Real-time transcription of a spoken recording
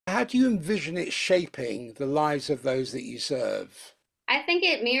how do you envision it shaping the lives of those that you serve? I think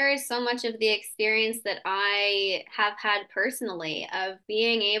it mirrors so much of the experience that I have had personally of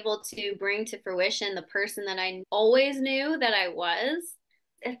being able to bring to fruition the person that I always knew that I was.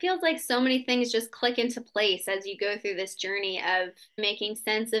 It feels like so many things just click into place as you go through this journey of making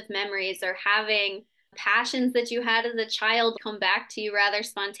sense of memories or having passions that you had as a child come back to you rather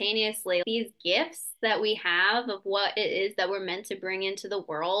spontaneously. These gifts that we have of what it is that we're meant to bring into the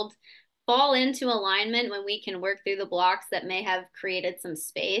world fall into alignment when we can work through the blocks that may have created some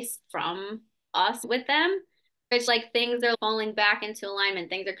space from us with them. It's like things are falling back into alignment,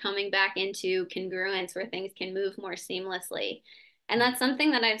 things are coming back into congruence where things can move more seamlessly. And that's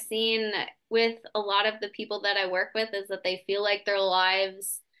something that I've seen with a lot of the people that I work with is that they feel like their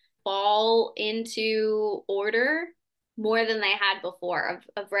lives fall into order more than they had before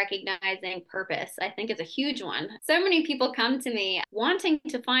of recognizing purpose. I think it's a huge one. So many people come to me wanting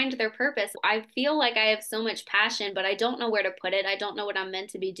to find their purpose. I feel like I have so much passion, but I don't know where to put it. I don't know what I'm meant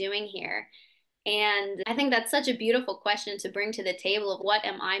to be doing here. And I think that's such a beautiful question to bring to the table of what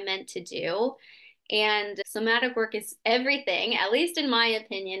am I meant to do? And somatic work is everything, at least in my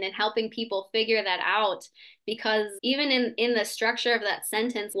opinion, in helping people figure that out. Because even in the structure of that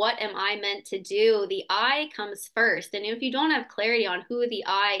sentence, what am I meant to do? The I comes first. And if you don't have clarity on who the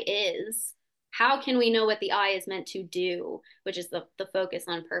I is, how can we know what the I is meant to do, which is the focus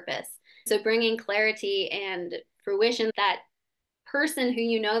on purpose? So bringing clarity and fruition that person who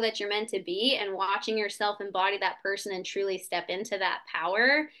you know that you're meant to be and watching yourself embody that person and truly step into that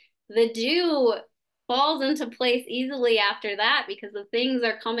power, the do falls into place easily after that because the things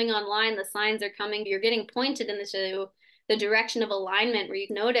are coming online, the signs are coming, you're getting pointed into the direction of alignment where you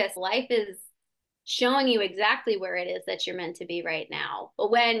notice life is showing you exactly where it is that you're meant to be right now. But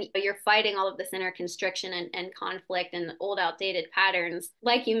when you're fighting all of this inner constriction and conflict and old outdated patterns,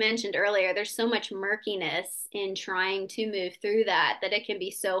 like you mentioned earlier, there's so much murkiness in trying to move through that it can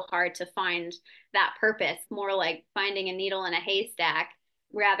be so hard to find that purpose, more like finding a needle in a haystack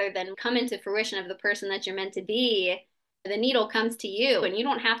rather than come into fruition of the person that you're meant to be. The needle comes to you and you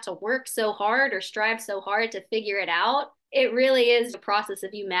don't have to work so hard or strive so hard to figure it out. It really is a process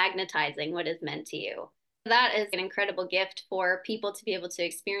of you magnetizing what is meant to you. That is an incredible gift for people to be able to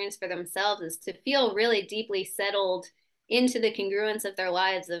experience for themselves is to feel really deeply settled into the congruence of their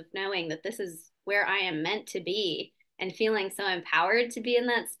lives of knowing that this is where I am meant to be and feeling so empowered to be in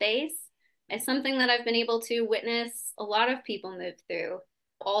that space. It's something that I've been able to witness a lot of people move through.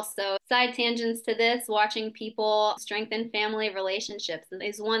 Also, side tangents to this, watching people strengthen family relationships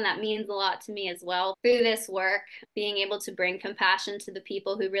is one that means a lot to me as well. Through this work, being able to bring compassion to the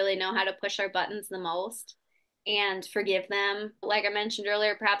people who really know how to push our buttons the most and forgive them. Like I mentioned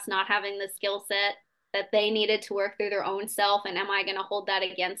earlier, perhaps not having the skill set that they needed to work through their own self. And am I going to hold that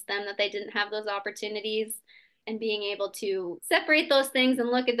against them that they didn't have those opportunities? And being able to separate those things and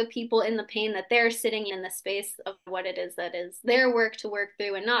look at the people in the pain that they're sitting in the space of what it is that is their work to work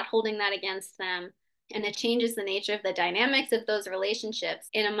through and not holding that against them. And it changes the nature of the dynamics of those relationships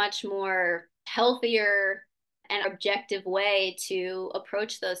in a much more healthier and objective way to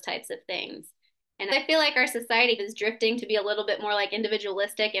approach those types of things. And I feel like our society is drifting to be a little bit more like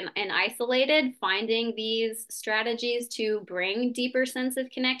individualistic and isolated, finding these strategies to bring deeper sense of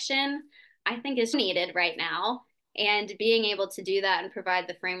connection I think is needed right now. And being able to do that and provide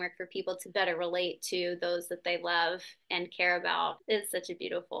the framework for people to better relate to those that they love and care about is such a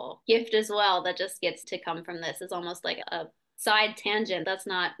beautiful gift as well that just gets to come from this. Is almost like a side tangent that's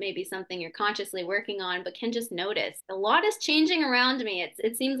not maybe something you're consciously working on, but can just notice. A lot is changing around me.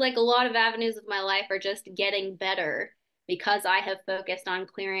 It seems like a lot of avenues of my life are just getting better because I have focused on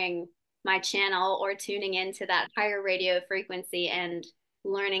clearing my channel or tuning into that higher radio frequency and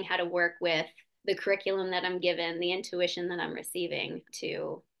learning how to work with the curriculum that I'm given, the intuition that I'm receiving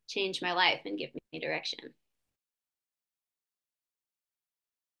to change my life and give me direction.